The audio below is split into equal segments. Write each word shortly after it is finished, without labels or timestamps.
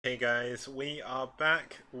Hey guys, we are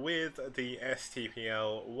back with the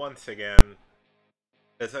STPL once again.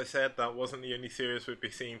 As I said, that wasn't the only series we'd be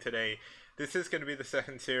seeing today. This is going to be the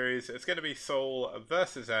second series. It's going to be SouL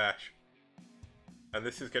versus aSh. And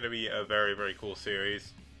this is going to be a very, very cool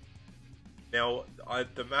series. Now,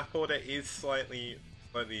 the map order is slightly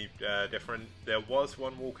different. There was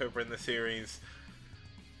one walkover in the series.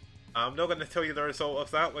 I'm not going to tell you the result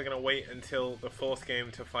of that. We're going to wait until the fourth game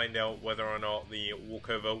to find out whether or not the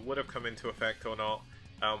walkover would have come into effect or not.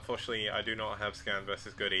 Unfortunately, I do not have Scan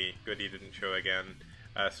versus Goody. Goody didn't show again.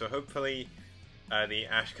 So hopefully the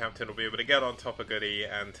aSh captain will be able to get on top of Goody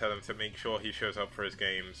and tell him to make sure he shows up for his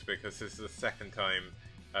games, because this is the second time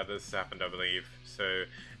this has happened, I believe. So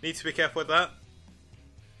need to be careful with that.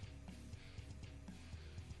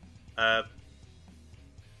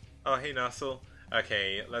 Oh, hey Nassel.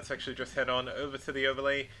 Okay, let's actually just head on over to the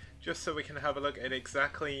overlay, just so we can have a look at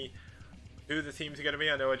exactly who the teams are going to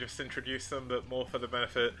be. I know I just introduced them, but more for the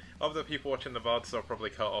benefit of the people watching the VOD, so I'll probably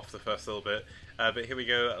cut off the first little bit. But here we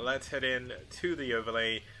go, let's head in to the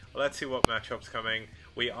overlay, let's see what matchup's coming.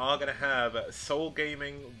 We are going to have SouL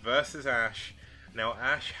Gaming versus aSh. Now,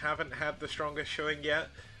 aSh haven't had the strongest showing yet.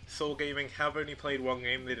 SouL Gaming have only played one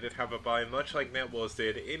game. They did have a bye, much like NetWars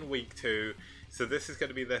did in week 2. So this is going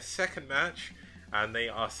to be their second match, and they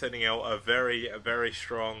are sending out a very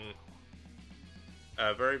strong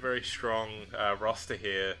roster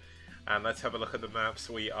here. And let's have a look at the maps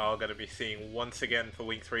we are going to be seeing once again for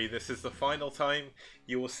week 3. This is the final time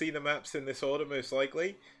you will see the maps in this order, most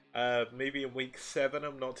likely. Maybe in week 7,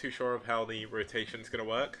 I'm not too sure of how the rotation's going to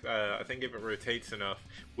work. I think if it rotates enough,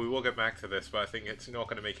 we will get back to this, but I think it's not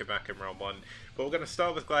going to make it back in round 1. But we're going to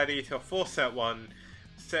start with Gladiator for set 1.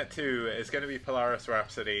 Set 2 is going to be Polaris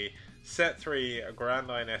Rhapsody. Set 3, Grand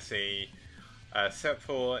Line SE. Set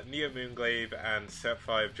 4, Neo Moonglaive, and Set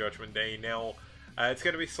 5, Judgment Day. Now, it's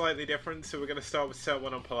going to be slightly different, so we're going to start with Set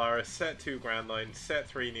 1 on Polaris, Set 2 Grand Line, Set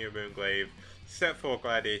 3 Neo Moonglaive, Set 4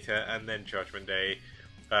 Gladiator, and then Judgment Day.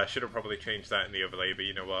 Should have probably changed that in the overlay, but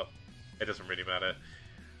you know what? It doesn't really matter.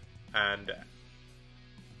 And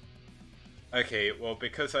okay, well,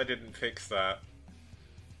 because I didn't fix that,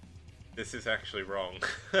 this is actually wrong.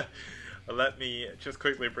 Let me just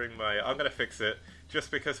quickly bring my... I'm going to fix it,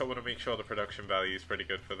 just because I want to make sure the production value is pretty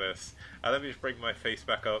good for this. Let me just bring my face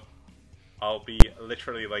back up. I'll be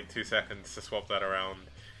literally like 2 seconds to swap that around.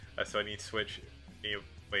 So I need to switch...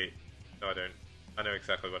 Wait, no I don't. I know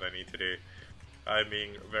exactly what I need to do. I'm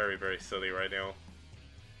being very silly right now.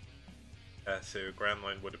 So Grand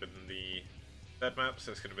Line would have been the third map,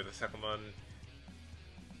 so it's going to be the second one.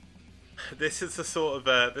 This is the sort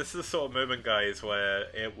of moment, guys, where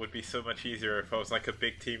it would be so much easier if I was like a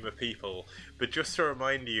big team of people. But just to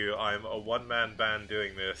remind you, I'm a one-man band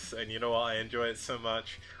doing this, and you know what? I enjoy it so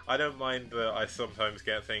much. I don't mind that I sometimes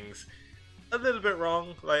get things a little bit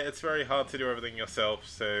wrong. Like, it's very hard to do everything yourself,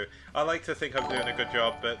 so I like to think I'm doing a good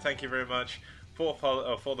job. But thank you very much for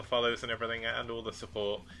the follows and everything, and all the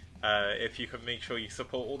support. If you can make sure you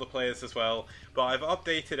support all the players as well. But I've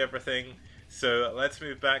updated everything, so let's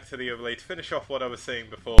move back to the overlay to finish off what I was saying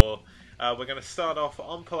before. We're going to start off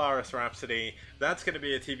on Polaris Rhapsody. That's going to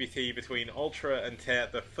be a TBT between Ultra and Ter,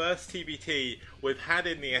 the first TBT we've had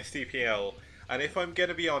in the STPL. And if I'm going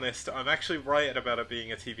to be honest, I'm actually right about it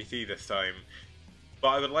being a TBT this time. But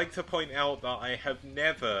I would like to point out that I have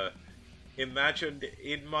never imagined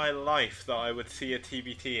in my life that I would see a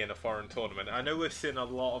TBT in a foreign tournament. I know we've seen a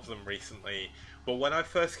lot of them recently, but when I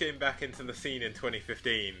first came back into the scene in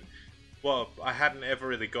 2015, well, I hadn't ever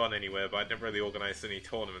really gone anywhere, but I'd never really organised any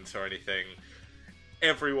tournaments or anything.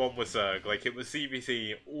 Everyone was Zerg. Like, it was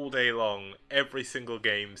ZBC all day long, every single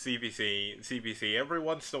game, ZBC. Every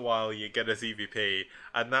once in a while you get a ZVP,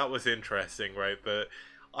 and that was interesting, right? But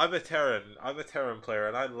I'm a Terran player,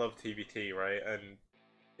 and I love TBT, right? And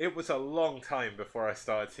it was a long time before I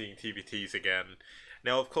started seeing TBTs again.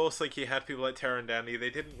 Now, of course, like, you had people like Terra and Dandy. They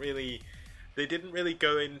didn't really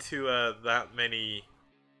go into that many.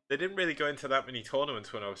 They didn't really go into that many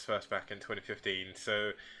tournaments when I was first back in 2015.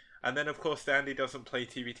 So, and then of course Dandy doesn't play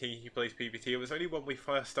TBT. He plays PBT. It was only when we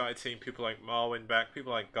first started seeing people like Marwin back,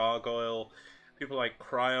 people like Gargoyle, people like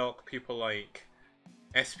Cryok, people like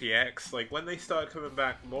SPX. Like, when they started coming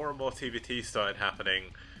back, more and more TBTs started happening.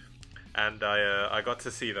 And I got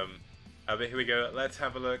to see them. But here we go. Let's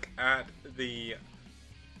have a look at the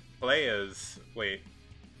players. Wait,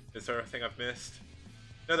 is there a thing I've missed?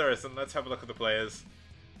 No, there isn't. Let's have a look at the players.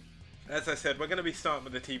 As I said, we're going to be starting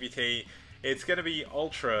with the TBT. It's going to be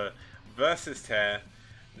Ultra versus Ter.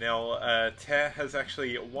 Now, Ter has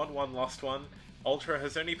actually won one, lost one. Ultra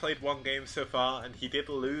has only played one game so far, and he did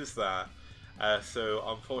lose that. So,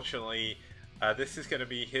 unfortunately, This is going to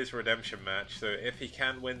be his redemption match, so if he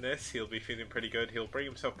can win this, he'll be feeling pretty good. He'll bring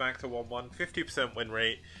himself back to 1-1, 50% win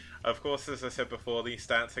rate. Of course, as I said before, these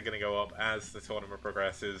stats are going to go up as the tournament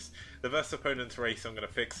progresses. The best opponent's race I'm going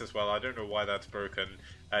to fix as well. I don't know why that's broken.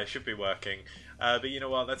 It should be working. But you know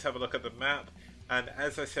what, let's have a look at the map. And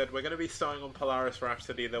as I said, we're going to be starting on Polaris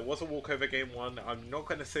Rhapsody. There was a walkover game 1. I'm not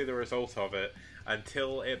going to say the result of it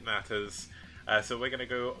until it matters. So we're going to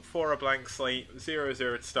go for a blank slate, 0-0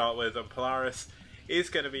 to start with, and Polaris is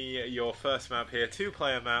going to be your first map here,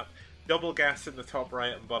 2-player map, double gas in the top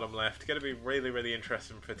right and bottom left. Going to be really, really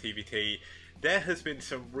interesting for TBT. There has been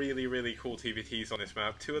some really, really cool TBTs on this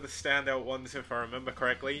map. Two of the standout ones, if I remember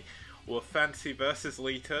correctly, were Fantasy versus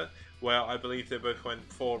Lita, where I believe they both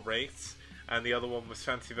went for Wraiths, and the other one was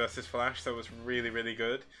Fantasy versus Flash, that was really, really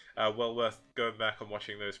good. Well worth going back and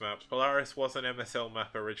watching those maps. Polaris was an MSL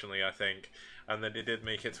map originally, I think, and then it did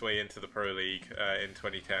make its way into the Pro League in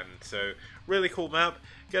 2010. So, really cool map.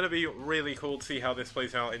 Gonna be really cool to see how this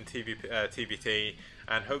plays out in TBT,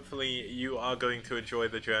 and hopefully you are going to enjoy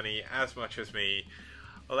the journey as much as me.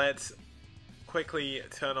 Let's quickly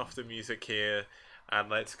turn off the music here, and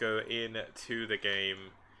let's go into the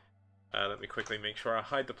game. Let me quickly make sure I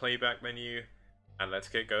hide the playback menu, and let's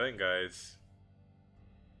get going, guys.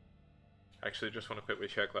 Actually, just want to quickly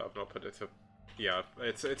check that I've not put it to... Yeah,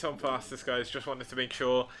 it's on fastest, guys. Just wanted to make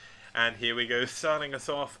sure. And here we go, starting us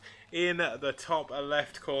off in the top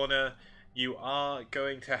left corner. You are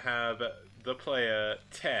going to have the player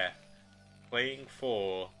Te playing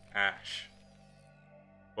for aSh.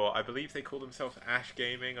 Or I believe they call themselves aSh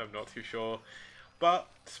Gaming, I'm not too sure. But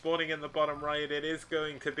spawning in the bottom right, it is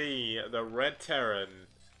going to be the Red Terran.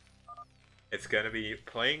 It's going to be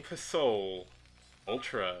playing for SouL,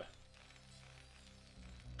 Ultra.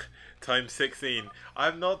 Times 16.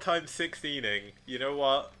 I'm not times 16ing. You know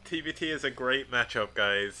what? TBT is a great matchup,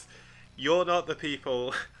 guys. You're not the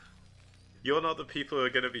people... You're not the people who are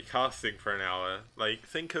going to be casting for an hour. Like,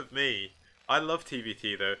 think of me. I love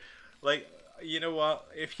TBT, though. Like, you know what?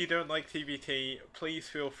 If you don't like TBT, please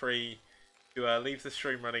feel free to leave the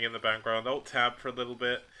stream running in the background. Alt-tab for a little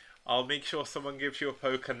bit. I'll make sure someone gives you a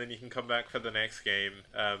poke, and then you can come back for the next game.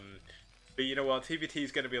 But you know what? TBT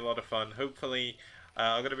is going to be a lot of fun. Hopefully...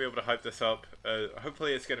 I'm going to be able to hype this up.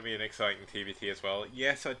 Hopefully it's going to be an exciting TBT as well.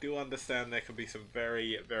 Yes, I do understand there can be some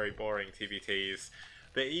very, very boring TBTs.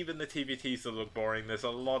 But even the TBTs that look boring, there's a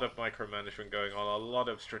lot of micromanagement going on, a lot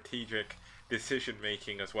of strategic decision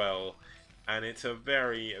making as well. And it's a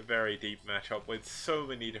very, very deep matchup with so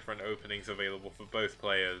many different openings available for both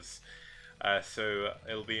players. So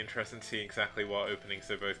it'll be interesting to see exactly what openings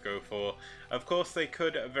they both go for. Of course, they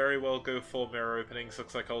could very well go for mirror openings.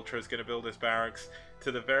 Looks like Ultra is going to build his barracks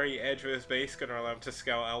to the very edge of his base, going to allow him to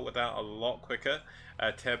scout out with that a lot quicker.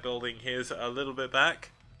 Te building his a little bit back.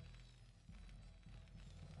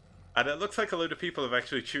 And it looks like a load of people have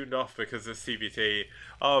actually tuned off because of TBT.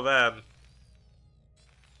 Oh man.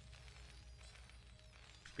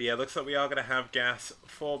 But yeah, looks like we are going to have gas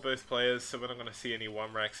for both players, so we're not going to see any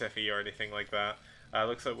 1-Rax FE or anything like that.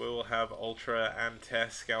 Looks like we will have Ultra and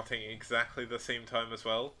Tez scouting exactly the same time as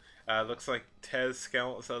well. Looks like Tez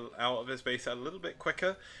scouts out of his base a little bit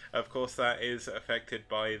quicker. Of course, that is affected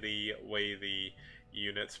by the way the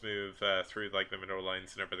units move through like the mineral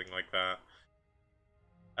lines and everything like that.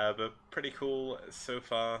 But pretty cool so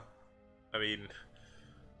far. I mean...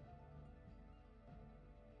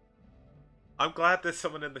 I'm glad there's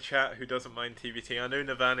someone in the chat who doesn't mind TBT. I know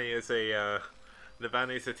Navani is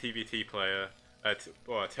a TBT player,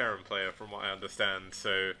 or a Terran player from what I understand,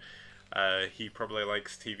 so he probably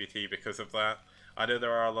likes TBT because of that. I know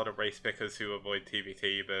there are a lot of race pickers who avoid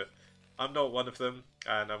TBT, but I'm not one of them,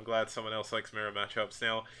 and I'm glad someone else likes mirror matchups.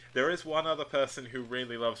 Now, there is one other person who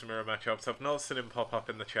really loves mirror matchups. I've not seen him pop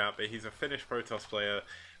up in the chat, but he's a Finnish Protoss player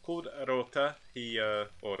called Rota.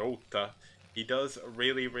 Or Rota. He does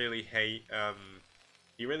really, really hate,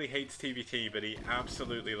 he really hates TBT, but he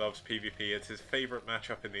absolutely loves PvP. It's his favourite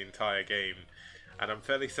matchup in the entire game. And I'm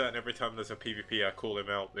fairly certain every time there's a PvP I call him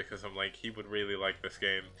out because I'm like, he would really like this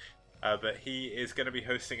game. But he is going to be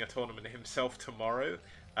hosting a tournament himself tomorrow.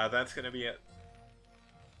 That's going to be it.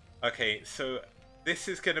 Okay, so this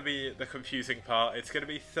is going to be the confusing part. It's going to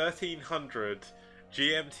be 1300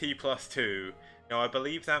 GMT plus 2. Now, I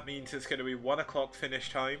believe that means it's going to be 1 o'clock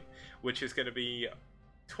finish time, which is going to be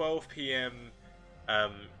 12 PM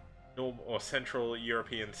normal or Central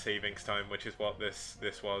European savings time, which is what this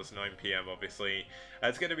was, 9 PM obviously.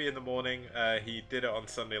 It's going to be in the morning. He did it on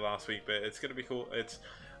Sunday last week, but it's going to be cool. It's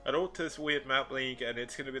Rota's Weird Map League, and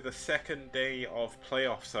it's going to be the second day of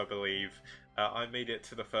playoffs, I believe. I made it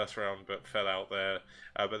to the first round but fell out there.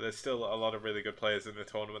 But there's still a lot of really good players in the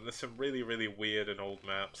tournament. There's some really, really weird and old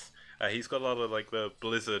maps. He's got a lot of like the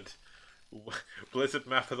Blizzard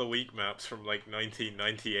map of the week maps from like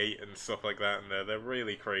 1998 and stuff like that in there. They're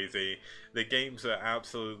really crazy. The games are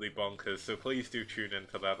absolutely bonkers, so please do tune in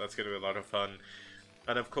for that. That's going to be a lot of fun.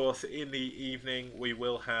 And of course, in the evening, we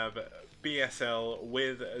will have BSL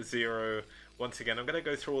with Zero. Once again, I'm going to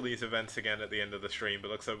go through all these events again at the end of the stream, but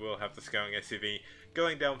looks like we'll have the Scouting SUV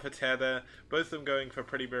going down for Tear there. Both of them going for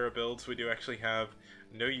pretty mirror builds. We do actually have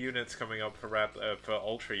no units coming up for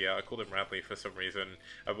Ultra yet. I called him Radley for some reason.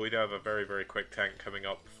 But we do have a very, very quick tank coming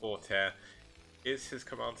up for Tear. Is his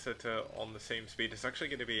command center on the same speed? It's actually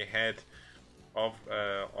going to be ahead of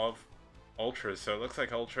Ultra's, so it looks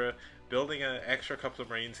like Ultra building an extra couple of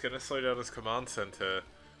Marines, going to slow down his command center.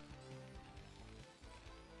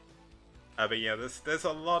 But yeah, there's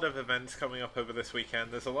a lot of events coming up over this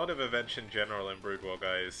weekend. There's a lot of events in general in Brood War,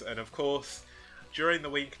 guys. And of course, during the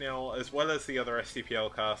week now, as well as the other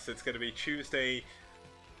STPL casts, it's going to be Tuesday,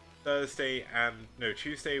 Wednesday,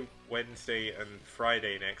 and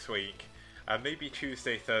Friday next week. Maybe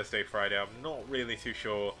Tuesday, Thursday, Friday. I'm not really too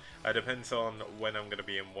sure. Depends on when I'm going to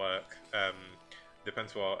be in work.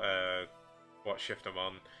 Depends what shift I'm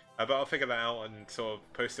on. But I'll figure that out and sort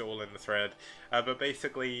of post it all in the thread. But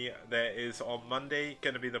basically, there is on Monday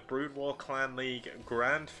going to be the Brood War Clan League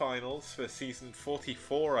Grand Finals for Season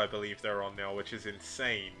 44, I believe they're on now, which is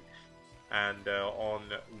insane. And on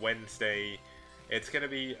Wednesday, it's going to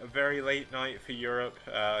be a very late night for Europe.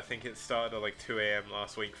 I think it started at like 2 AM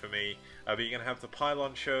last week for me. But you're going to have the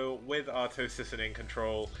Pylon Show with Artosis and In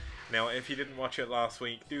Control. Now, if you didn't watch it last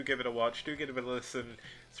week, do give it a watch, do give it a listen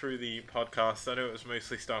through the podcast. I know it was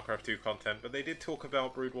mostly StarCraft 2 content, but they did talk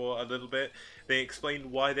about Brood War a little bit. They explained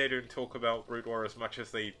why they don't talk about Brood War as much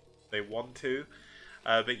as they want to.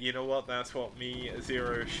 But you know what, that's what me,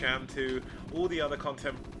 Zero, Sham2, all the other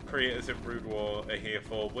content creators in Brood War are here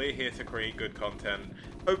for. We're here to create good content.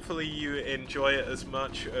 Hopefully you enjoy it as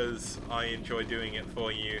much as I enjoy doing it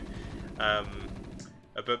for you.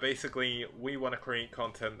 But basically, we want to create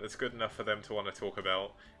content that's good enough for them to want to talk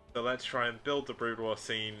about. So let's try and build the Brood War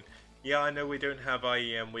scene. Yeah, I know we don't have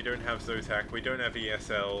IEM, we don't have Zotac, we don't have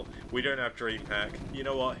ESL, we don't have DreamHack. You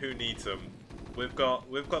know what? Who needs them? We've got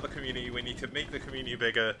the community. We need to make the community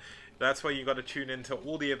bigger. That's why you got to tune into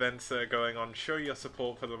all the events that are going on. Show your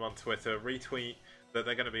support for them on Twitter. Retweet that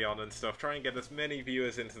they're going to be on and stuff. Try and get as many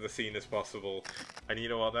viewers into the scene as possible. And you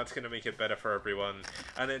know what? That's going to make it better for everyone.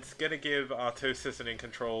 And it's going to give Artosis and In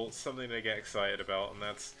Control something to get excited about. And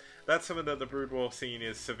that's something that the Brood War scene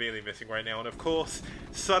is severely missing right now. And of course,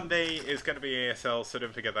 Sunday is going to be ASL, so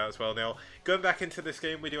don't forget that as well. Now, going back into this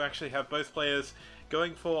game, we do actually have both players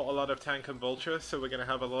going for a lot of tank and vulture, so we're going to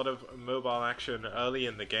have a lot of mobile action early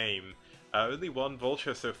in the game. Only one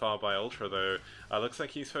vulture so far by Ultra though. Looks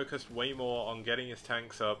like he's focused way more on getting his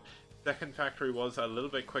tanks up. Second factory was a little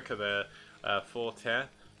bit quicker there for Tear.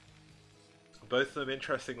 Both of them,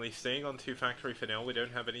 interestingly, staying on 2 factory for now. We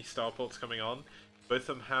don't have any starports coming on. Both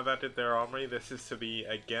of them have added their armory. This is to be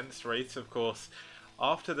against rates, of course.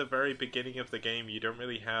 After the very beginning of the game, you don't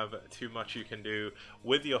really have too much you can do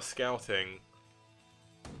with your scouting.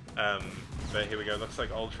 But here we go, looks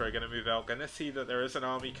like Ultra are going to move out. Going to see that there is an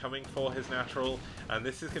army coming for his natural, and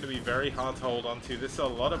this is going to be very hard to hold on to. This is a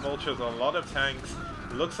lot of vultures, a lot of tanks.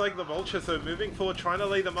 Looks like the vultures are moving forward, trying to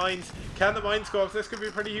lay the mines. Can the mines go off? This could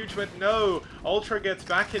be pretty huge, but no! Ultra gets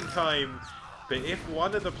back in time. But if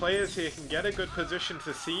one of the players here can get a good position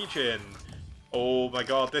to siege in... Oh my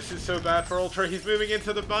god, this is so bad for Ultra. He's moving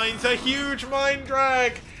into the mines. A huge mine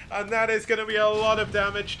drag! And that is going to be a lot of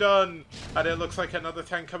damage done. And it looks like another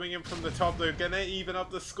tank coming in from the top. They're going to even up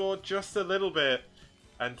the score just a little bit.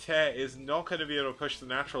 And Tear is not going to be able to push the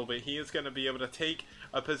natural, but he is going to be able to take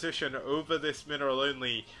a position over this mineral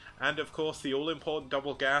only. And of course, the all-important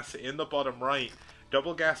double gas in the bottom right.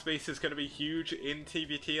 Double gas base is going to be huge in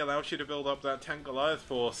TVT, allows you to build up that tank Goliath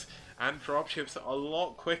force and dropships a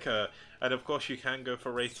lot quicker. And of course you can go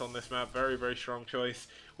for rates on this map, very, very strong choice.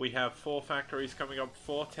 We have 4 factories coming up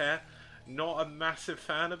for Tear. Not a massive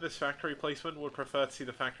fan of this factory placement, would prefer to see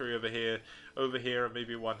the factory over here, and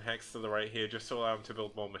maybe 1 hex to the right here, just to allow him to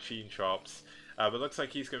build more machine shops. But looks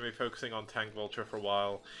like he's going to be focusing on Tank Vulture for a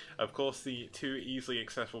while. Of course, the 2 easily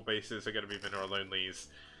accessible bases are going to be mineral onlys.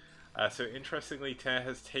 So interestingly, Tear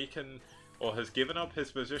has taken, or has given up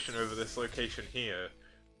his position over this location here.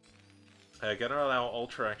 Gonna allow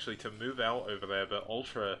Ultra actually to move out over there, but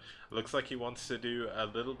Ultra looks like he wants to do a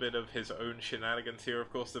little bit of his own shenanigans here.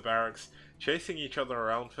 Of course, the barracks chasing each other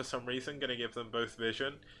around for some reason, gonna give them both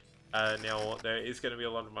vision. Now, there is going to be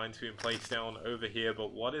a lot of mines being placed down over here,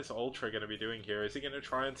 but what is Ultra going to be doing here? Is he going to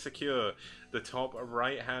try and secure the top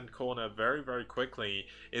right-hand corner very, very quickly?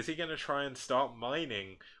 Is he going to try and start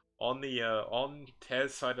mining on the on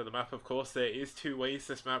TES side of the map? Of course, there is two ways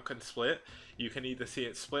this map can split. You can either see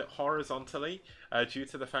it split horizontally, due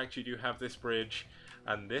to the fact you do have this bridge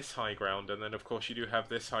and this high ground, and then of course you do have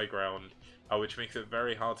this high ground, which makes it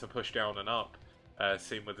very hard to push down and up.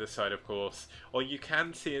 Same with this side, of course. Or you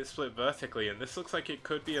can see it split vertically, and this looks like it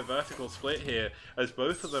could be a vertical split here, as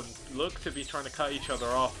both of them look to be trying to cut each other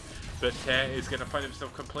off. But Ter is going to find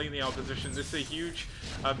himself completely out of position. This is a huge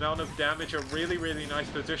amount of damage, a really, really nice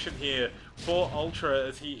position here for Ultra,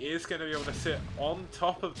 as he is going to be able to sit on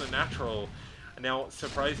top of the natural. Now,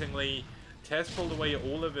 surprisingly, Ter's pulled away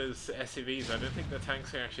all of his SCVs. I don't think the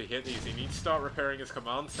tanks can actually hit these. He needs to start repairing his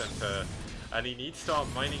command center, and he needs to start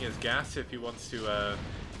mining his gas if he wants to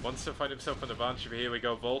find himself an advantage. But here we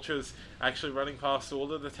go. Vultures actually running past.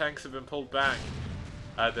 All of the tanks have been pulled back.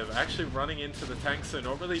 They're actually running into the tanks, so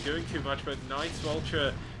not really doing too much, but nice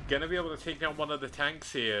Vulture going to be able to take down one of the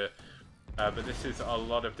tanks here. But this is a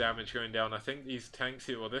lot of damage going down. I think these tanks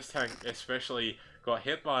here, or this tank especially, got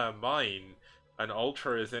hit by a mine. And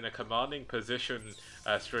Ultra is in a commanding position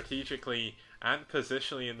strategically and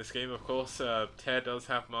positionally in this game. Of course, Ter does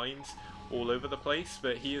have mines all over the place,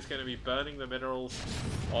 but he is going to be burning the minerals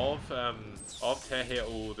of Ter here.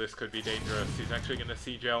 Oh, this could be dangerous. He's actually going to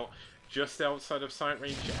siege out just outside of sight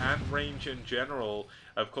range and range in general.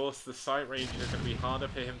 Of course, the sight range is going to be harder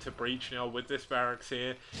for him to breach now with this barracks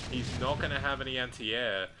here. He's not going to have any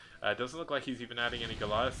anti-air. Doesn't look like he's even adding any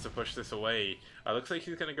Goliaths to push this away. Looks like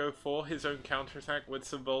he's going to go for his own counterattack with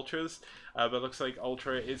some Vultures, but looks like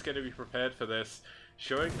Ultra is going to be prepared for this.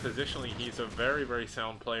 Showing positionally he's a very, very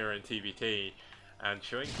sound player in TBT, and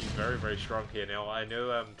showing he's very, very strong here. Now, I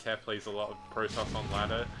know Ter plays a lot of Protoss on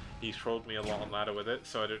ladder. He's trolled me a lot on ladder with it,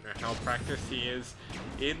 so I don't know how practiced he is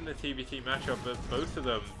in the TBT matchup, but both of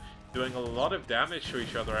them doing a lot of damage to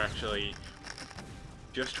each other, actually.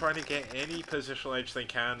 Just trying to get any positional edge they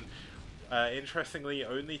can. Interestingly,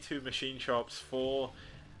 only 2 machine shops for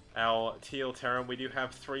our Teal Terran. We do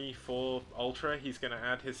have 3 for Ultra. He's going to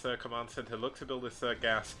add his command center, look to build his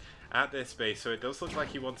gas at this base, so it does look like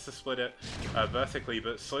he wants to split it vertically,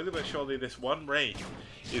 but slowly but surely this one Wraith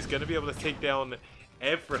is going to be able to take down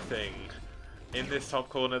everything in this top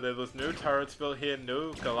corner. There was no turrets built here,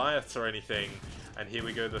 no Goliaths or anything. And here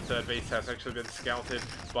we go, the third base has actually been scouted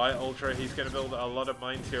by Ultra. He's going to build a lot of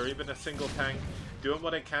mines here, even a single tank doing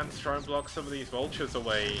what it can to try and block some of these Vultures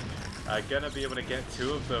away. Going to be able to get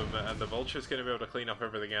 2 of them, and the Vulture's going to be able to clean up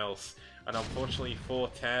everything else. And unfortunately for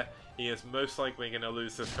Ter, he is most likely going to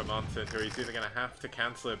lose this command center. He's either going to have to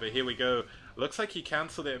cancel it, but here we go. Looks like he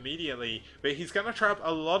cancelled it immediately, but he's going to trap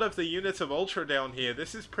a lot of the units of Ultra down here.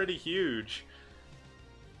 This is pretty huge.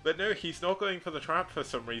 But no, he's not going for the trap for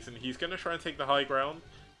some reason. He's going to try and take the high ground.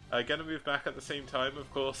 Going to move back at the same time,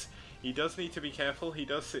 of course. He does need to be careful. He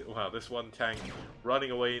does see... Wow, this one tank running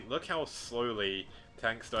away. Look how slowly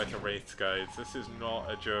tanks die to Wraiths, guys. This is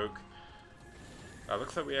not a joke.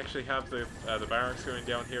 Looks like we actually have the barracks going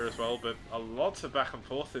down here as well, but lots of back and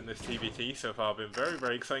forth in this TBT so far. Been very,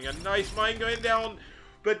 very exciting. A nice mine going down,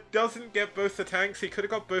 but doesn't get both the tanks. He could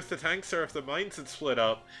have got both the tanks there if the mines had split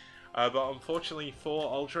up. But unfortunately for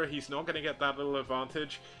Ultra, he's not going to get that little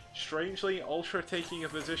advantage. Strangely, Ultra taking a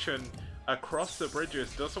position across the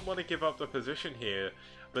bridges, doesn't want to give up the position here.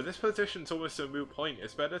 But this position's almost a moot point.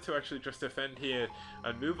 It's better to actually just defend here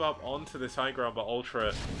and move up onto this high ground. But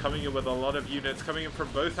Ultra coming in with a lot of units, coming in from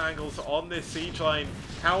both angles on this siege line.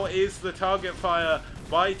 How is the target fire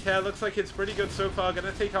by Ter? Looks like it's pretty good so far.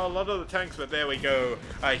 Gonna take out a lot of the tanks, but there we go.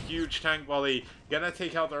 A huge tank volley. Gonna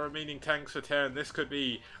take out the remaining tanks for Ter, and this could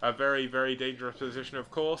be a very, very dangerous position, of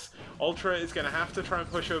course. Ultra is gonna have to try and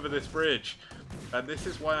push over this bridge. And this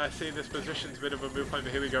is why I say this position's a bit of a moot point.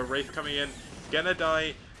 But here we go. Wraith coming in. Gonna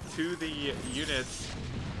die to the units.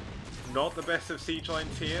 Not the best of siege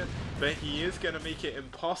lines here, but he is going to make it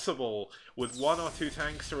impossible with 1 or 2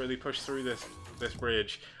 tanks to really push through this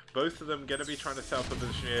bridge. Both of them going to be trying to set up a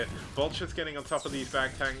position here. Vulture's getting on top of these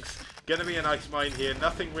back tanks. Going to be a nice mine here.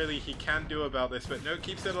 Nothing really he can do about this, but no,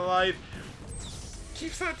 keeps it alive.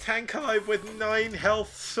 Keeps that tank alive with 9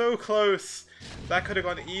 health. So close. That could have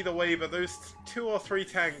gone either way, but those 2 or 3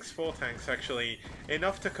 tanks, 4 tanks actually,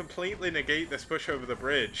 enough to completely negate this push over the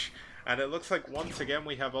bridge. And it looks like once again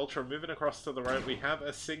we have Ultra moving across to the right. We have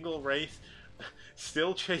a single Wraith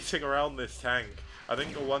still chasing around this tank. I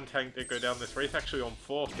think the 1 tank did go down. This Wraith actually on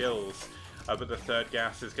 4 kills. But the third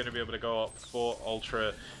gas is going to be able to go up for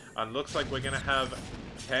Ultra. And looks like we're going to have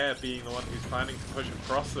Tear being the one who's planning to push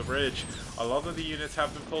across the bridge. A lot of the units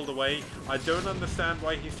have been pulled away. I don't understand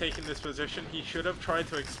why he's taking this position. He should have tried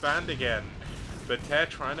to expand again. But Tear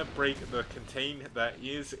trying to break the contain that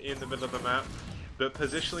is in the middle of the map. But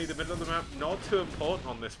positionally, the middle of the map, not too important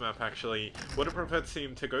on this map actually. Would have preferred to see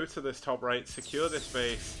him to go to this top right, secure this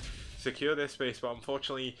base, but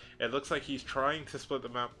unfortunately it looks like he's trying to split the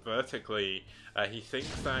map vertically. He thinks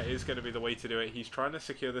that is going to be the way to do it. He's trying to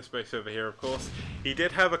secure this base over here. Of course, he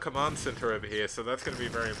did have a command center over here, so that's going to be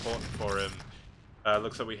very important for him.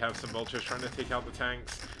 Looks like we have some vultures trying to take out the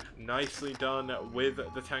tanks. Nicely done with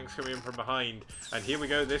the tanks coming in from behind. And here we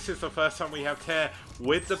go. This is the first time we have Tear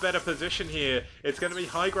with the better position here. It's going to be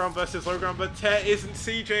high ground versus low ground, but Tear isn't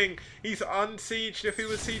sieging. He's unsieged. If he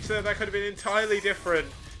was sieged there, that could have been entirely different.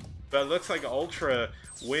 But it looks like Ultra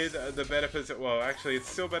with the better position. Well, actually, it's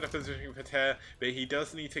still better positioning for Tear, but he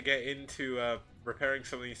does need to get into repairing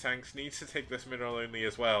some of these tanks. Needs to take this mineral only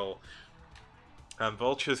as well. And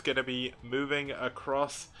Vulture's going to be moving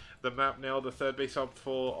across the map now. The third base up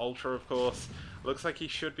for Ultra, of course. Looks like he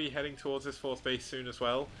should be heading towards his fourth base soon as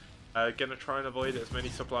well. Going to try and avoid as many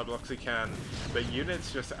supply blocks he can. But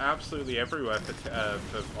units just absolutely everywhere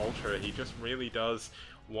for Ultra. He just really does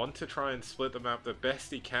want to try and split the map the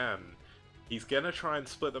best he can. He's going to try and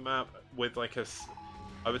split the map with like a...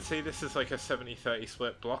 I would say this is like a 70-30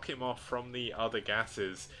 split. Block him off from the other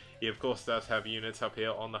gases. He of course does have units up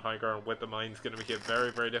here on the high ground with the mines, going to make it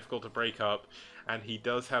very, very difficult to break up. And he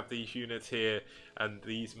does have these units here and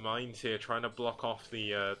these mines here trying to block off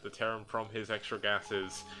the Terran from his extra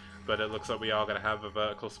gases. But it looks like we are going to have a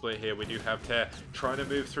vertical split here. We do have Tear trying to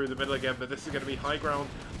move through the middle again, but this is going to be high ground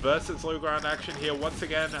versus low ground action here. Once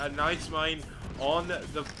again, a nice mine on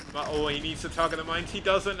the... Oh, he needs to target the mines. He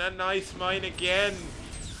doesn't. A nice mine again.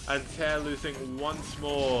 And Tear losing once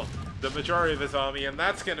more the majority of his army, and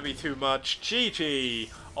that's going to be too much. GG!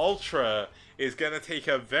 Ultra is going to take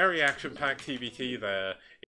a very action-packed TBT there.